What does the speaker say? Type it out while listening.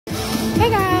Hey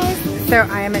guys! So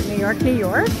I am at New York,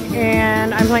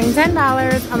 and I'm playing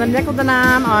 $10 on the nickel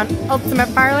denom on Ultimate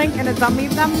Firelink, and it's on me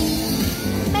the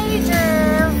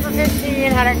major for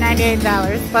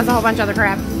 $1,598, plus a whole bunch of other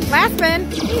crap. Last spin!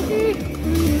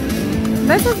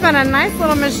 This has been a nice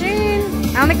little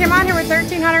machine. I only came on here with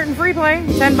 $1,300 in free play,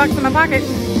 10 bucks in my pocket.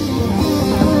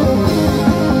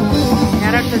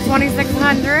 Got up to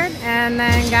 $2,600, and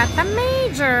then got the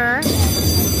major.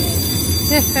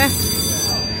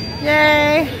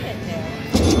 Yay!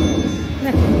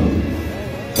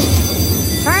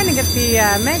 Trying to get the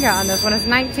mega on this one. It's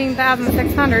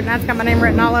 $19,600, and that's got my name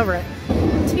written all over it.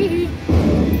 Tee-hee.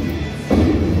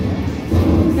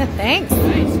 Thanks.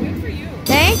 Nice, good for you.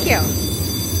 Thank you.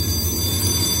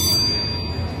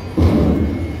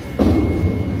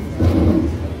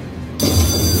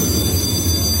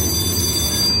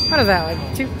 What is that,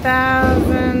 like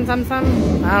 2,000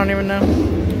 something? I don't even know.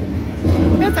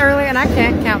 It's early and I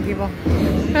can't count people.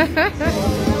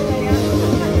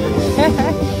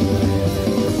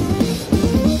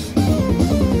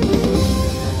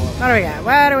 What do we got?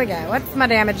 What do we got? What's my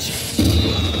damage?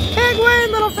 Big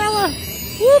win, little fella.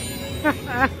 Whoop.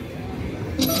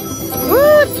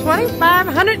 Woo,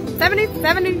 2,570.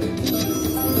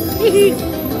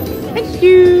 Thank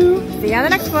you. See you on the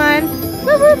next one.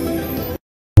 Whoop, whoop.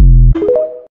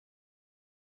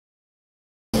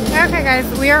 Okay guys,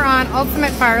 we are on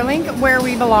Ultimate Firelink, where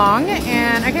we belong,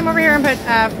 and I came over here and put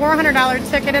a $400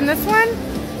 ticket in this one.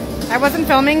 I wasn't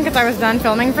filming because I was done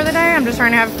filming for the day. I'm just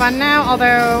trying to have fun now,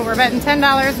 although we're betting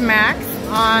 $10 max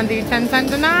on the 10-cent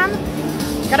denom.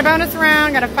 Got a bonus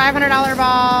round, got a $500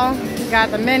 ball,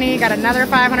 got the mini, got another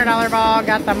 $500 ball,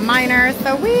 got the minor,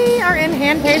 so we are in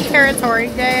hand-paid territory.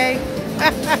 Yay!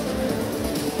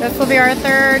 This will be our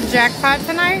third jackpot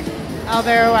tonight,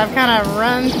 although I've kind of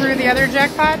run through the other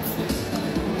jackpots.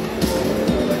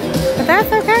 But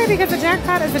that's okay, because a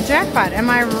jackpot is a jackpot. Am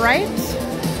I right?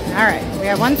 Alright, we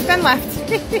have one spin left.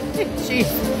 Jeez.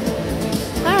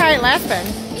 Alright, last spin.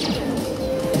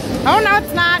 Oh, no,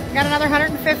 it's not. Got another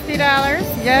 $150.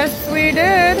 Yes, we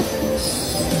did.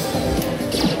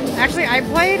 Actually, I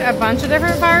played a bunch of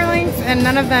different Firelinks, and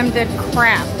none of them did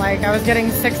crap. Like, I was getting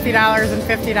 $60 and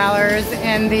 $50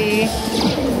 in the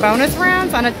bonus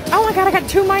rounds on a... Oh my god, I got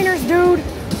 2 minors, dude.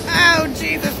 Oh,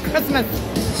 Jesus Christmas.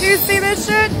 Do you see this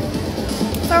shit?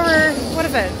 It's over, what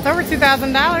is it? It's over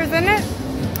 $2,000, isn't it?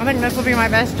 I think this will be my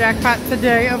best jackpot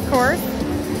today, of course.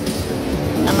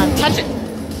 I'm gonna touch it.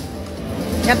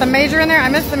 Got the major in there? I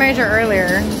missed the major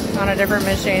earlier on a different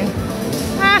machine.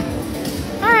 Ah!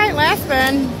 Alright, last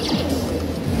spin.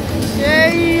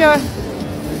 Yay!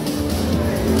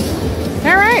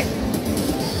 Alright.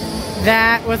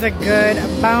 That was a good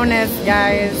bonus,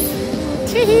 guys.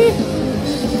 Tee-hee!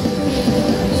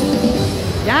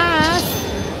 Yes!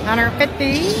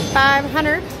 150,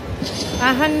 500,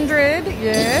 100,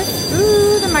 yes.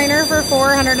 Ooh, the minor for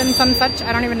 400 and some such.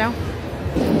 I don't even know.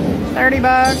 30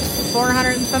 bucks,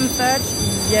 400 and some such.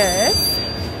 Yes.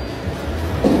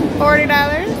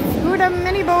 $40. Ooh, the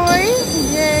mini boy.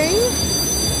 Yay.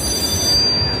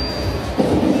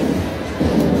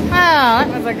 Wow,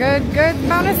 that was a good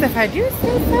bonus if I do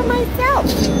say so myself.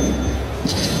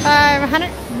 500.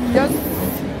 Yes.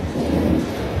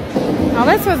 Oh,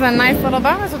 this was a nice little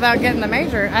bonus without getting the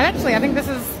major. I think this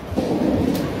is...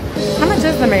 How much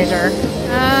is the major?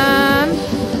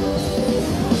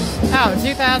 Oh,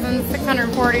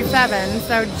 2,647.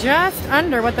 So just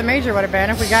under what the major would have been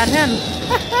if we got him.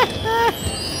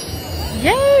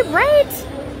 Yay, right?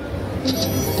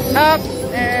 Oh,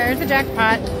 there's a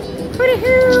jackpot.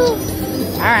 Hooty-hoo!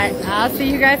 Alright, I'll see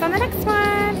you guys on the next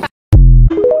one. Bye.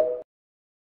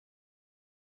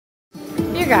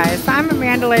 You guys, so I'm at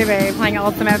Mandalay Bay playing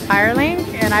Ultimate Firelink,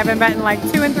 and I've been betting like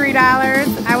 $2 and $3.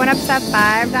 I went up to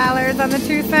 $5 on the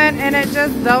 2-cent, and it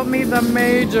just dealt me the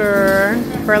major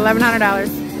for $1,100.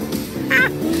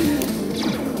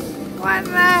 What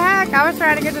the heck? I was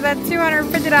trying to get to that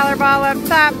 $250 ball up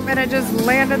top, and it just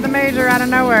landed the major out of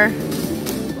nowhere.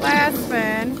 Last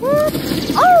spin. Whoop.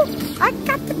 Oh! I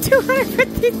got the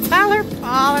 $250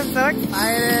 ball. I'm so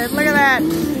excited. Look at that.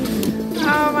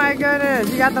 Oh my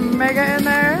goodness. You got the mega in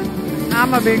there?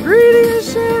 I'm gonna be greedy as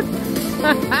shit.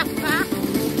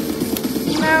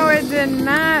 No, it did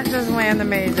not just land the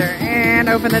major and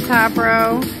open the top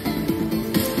row.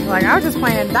 Like, I was just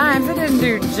playing dimes. It didn't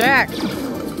do jack.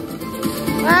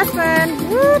 Last spin.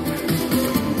 Whoop.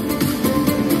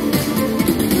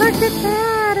 Look at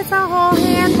that. It's a whole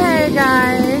hand pay,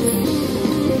 guys.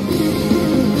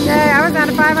 Yay, I was down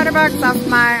to 500 bucks off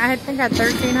my, I think I had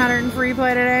 1,300 in free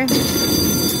play today.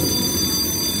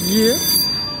 Yes.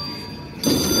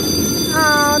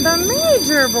 Oh, the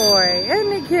major boy.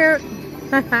 Isn't he cute?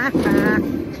 I'm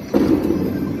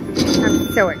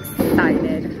so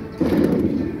excited.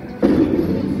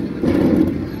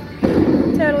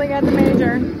 Totally got the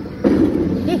major.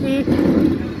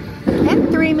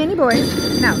 And 3 mini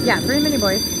boys. No, yeah, 3 mini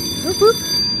boys. Whoop, whoop.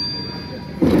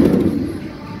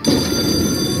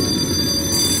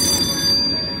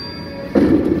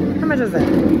 How much is that?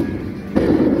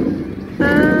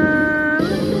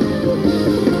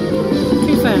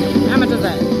 2 cents. How much is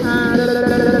that?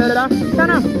 Don't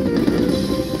know.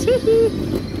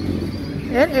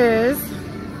 It is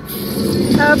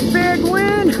a big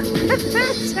win.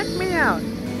 Check me out.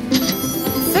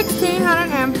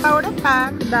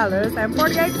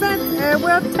 $1,645.48, and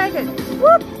we'll take it.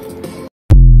 Whoop!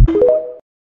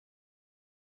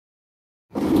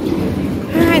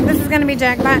 Alright, this is going to be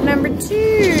jackpot number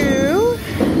 2.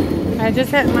 I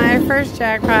just hit my first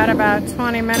jackpot about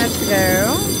 20 minutes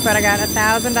ago, but I got a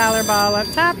 $1,000 ball up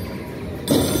top,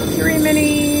 3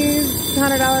 minis,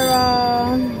 $100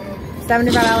 ball,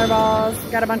 $75 balls,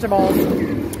 got a bunch of balls.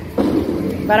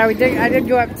 But I did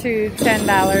go up to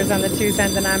 $10 on the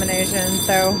 2-cent denomination,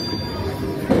 so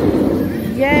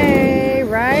yay,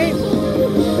 right?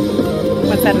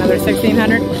 What's that, another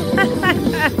 1,600?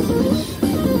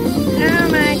 Oh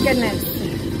my goodness.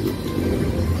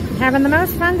 Having the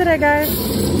most fun today, guys.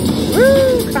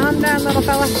 Woo! Calm down, little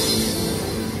fella.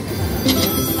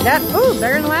 Ooh,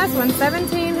 there's the last one,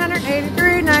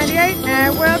 $1,783.98,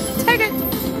 and we'll take it.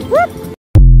 Whoop!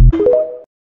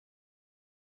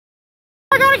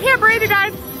 Oh my god, I can't breathe, you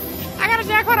guys. I got a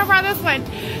jackpot over on this one.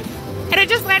 And it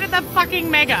just landed the fucking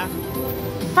mega.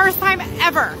 First time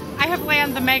ever I have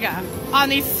landed the mega on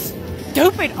these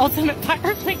stupid Ultimate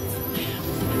Fire Links.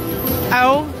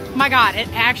 Oh my god, it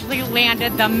actually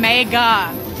landed the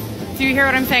mega. Do you hear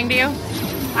what I'm saying to you?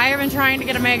 I have been trying to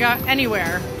get a mega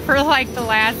anywhere for like the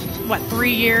last, what,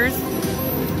 3 years?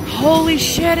 Holy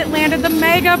shit, it landed the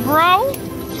mega, bro.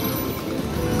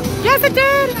 Yes, it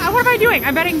did. What am I doing?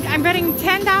 I'm betting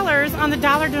 $10 on the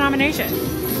dollar denomination.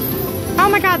 Oh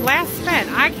my god, last spin.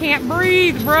 I can't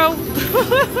breathe, bro.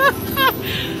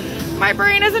 My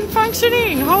brain isn't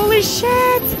functioning. Holy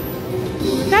shit.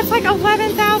 That's like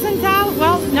 $11,000.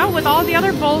 Well, no, with all the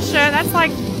other bullshit, that's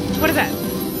like, what is that?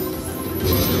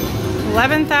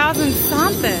 11,000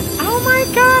 something. Oh my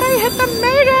god, I hit the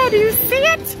mega. Do you see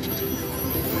it?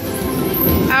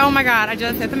 Oh my god, I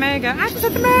just hit the mega. I just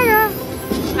hit the mega.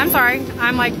 I'm sorry,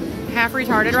 I'm like half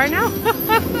retarded right now.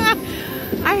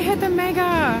 I hit the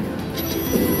mega.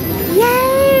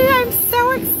 Yay, I'm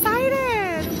so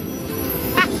excited.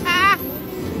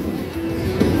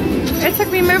 It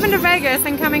took me moving to Vegas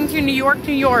and coming to New York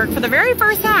for the very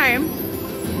first time.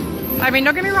 I mean,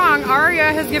 don't get me wrong,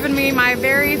 Aria has given me my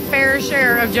very fair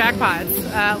share of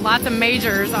jackpots. Lots of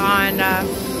majors on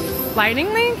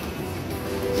Lightning Link.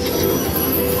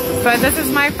 But this is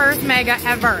my first mega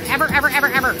ever. Ever.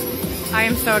 I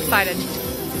am so excited.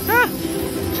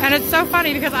 And it's so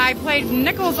funny because I played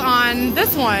nickels on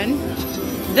this one.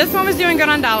 This one was doing good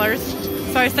on dollars,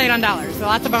 so I stayed on dollars. So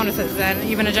lots of bonuses and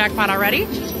even a jackpot already.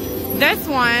 This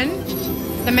one,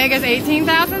 the mega's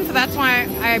 18,000, so that's why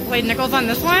I played nickels on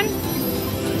this one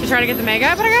to try to get the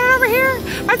mega, but I got it over here.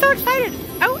 I'm so excited.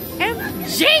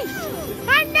 OMG!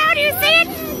 I know, do you see it?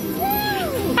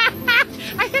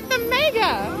 I hit the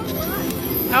mega.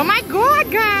 Oh my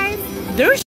god, guys.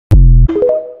 Douche.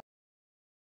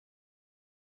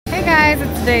 Hey guys,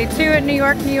 it's day 2 at New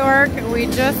York. We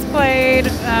just played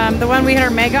the one we hit our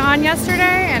mega on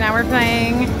yesterday, and now we're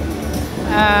playing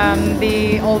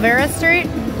the Olvera Street,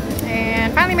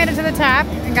 and finally made it to the top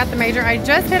and got the major. I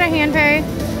just hit a hand pay.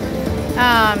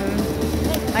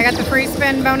 I got the free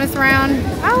spin bonus round.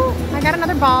 Oh, I got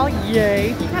another ball.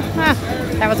 Yay.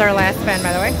 That was our last spin,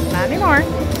 by the way. Not anymore.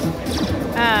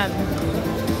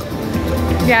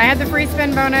 Yeah, I had the free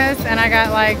spin bonus, and I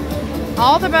got like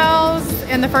all the bells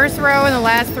in the first row and the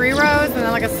last 3 rows, and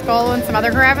then like a skull and some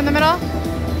other crap in the middle.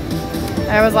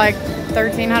 It was like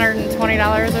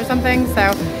 $1,320 or something,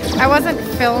 so I wasn't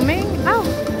filming. Oh,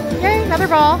 yay, another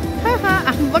ball.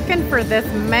 I'm looking for this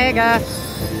mega.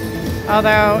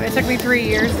 Although it took me 3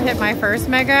 years to hit my first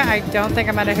mega, I don't think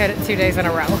I'm gonna hit it 2 days in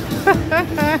a row.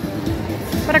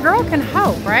 But a girl can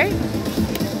hope, right?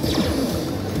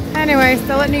 Anyway,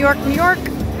 still at New York.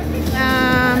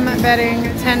 Betting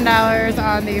 $10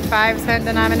 on the 5-cent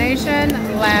denomination.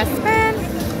 Last spin.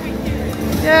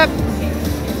 Yep.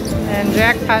 And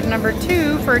jackpot number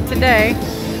 2 for today.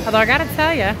 Although I gotta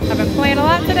tell you, I've been playing a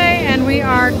lot today and we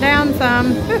are down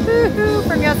some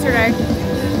from yesterday.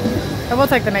 But we'll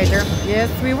take the major.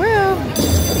 Yes, we will.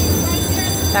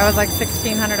 That was like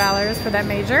 $1,600 for that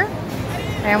major.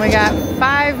 And we got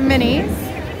 5 minis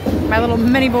My little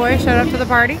mini boy showed up to the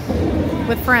party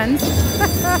with friends.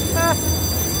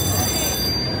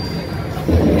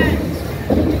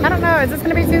 I don't know, is this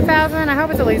gonna be 2,000? I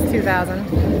hope it's at least 2,000.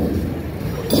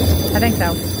 I think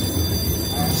so.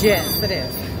 Yes, it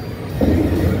is.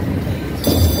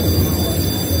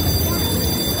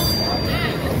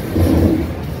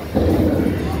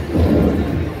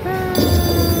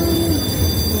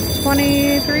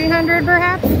 $2,300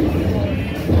 perhaps?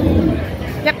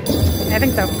 Yep, I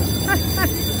think so.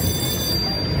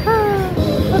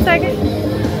 We'll take it.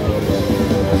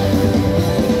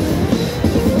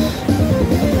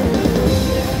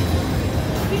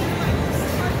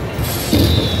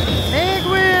 Big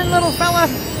win, little fella.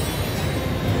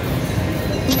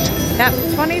 Yep,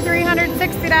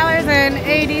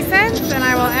 $2,360.80, and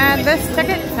I will add this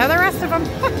ticket to the rest of them.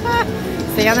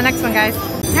 See you on the next one, guys.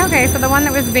 Okay, so the one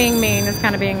that was being mean is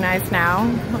kind of being nice now.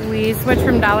 We switched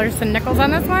from dollars to nickels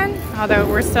on this one, although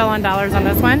we're still on dollars on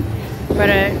this one. But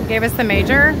it gave us the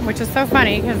major, which is so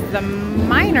funny because the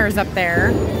minor's up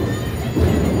there,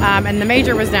 and the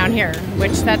major was down here,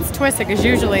 which that's twisted because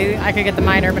usually I could get the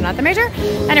minor but not the major.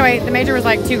 Anyway, the major was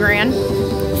like $2,000.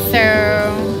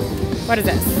 So, what is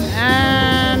this?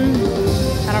 I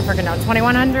don't freaking know,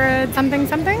 2,100 something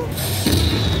something?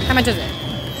 How much is it?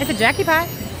 It's a JACKPOT.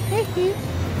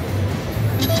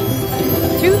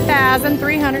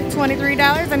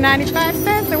 $2,323.95,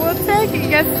 and we'll take it.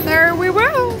 Yes, sir, we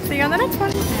will. See you on the next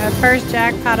one. The first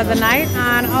jackpot of the night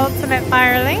on Ultimate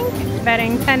Firelink,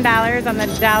 betting $10 on the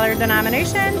dollar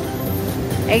denomination.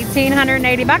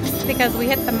 $1,880 because we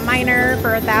hit the minor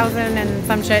for 1,000 and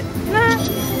some shit.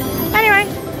 Anyway,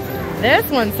 this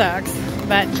one sucks,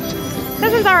 but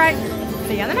this one's all right.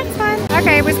 See you on the next one.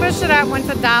 Okay, we switched it up, went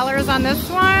to dollars on this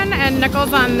one and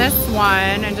nickels on this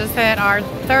one, and just hit our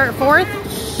fourth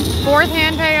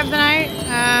hand pay of the night.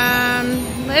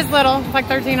 It's little, it's like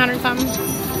 1,300 something,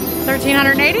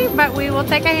 1,380, but we will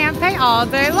take a hand pay all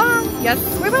day long. Yes,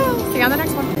 we will. See you on the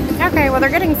next one. Okay, well, they're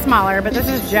getting smaller, but this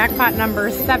is jackpot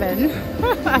number 7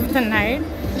 of the night.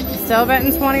 Still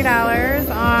betting $20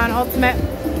 on Ultimate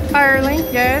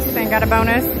Firelink, yes, and got a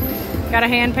bonus. Got a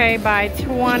hand pay by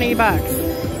 $20.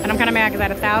 And I'm kind of mad because I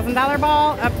had a $1,000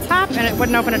 ball up top and it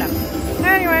wouldn't open it up.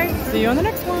 Anyway, see you on the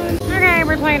next one. Okay,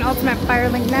 we're playing Ultimate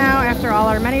Firelink now after all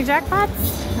our mini jackpots.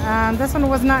 This one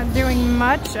was not doing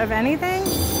much of anything.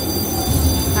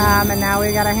 And now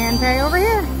we got a hand pay over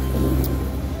here.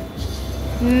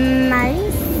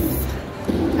 Nice.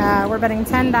 We're betting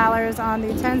 $10 on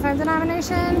the 10 cent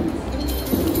denomination.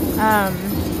 I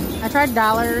tried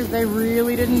dollars, they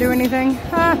really didn't do anything.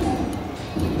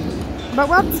 But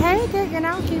we'll take it, you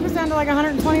know, keep us down to like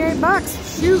 128 bucks.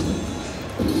 Shoot.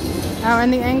 Oh,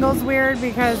 and the angle's weird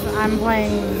because I'm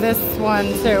playing this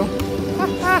one too.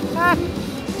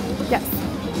 Yes.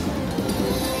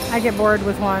 I get bored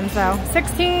with one, so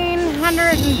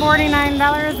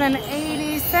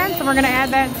 $1,649.80, and we're gonna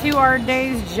add that to our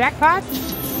day's jackpots.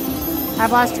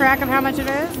 I've lost track of how much it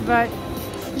is, but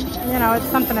you know, it's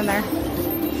something in there.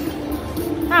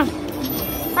 Oh.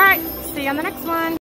 All right, see you on the next one.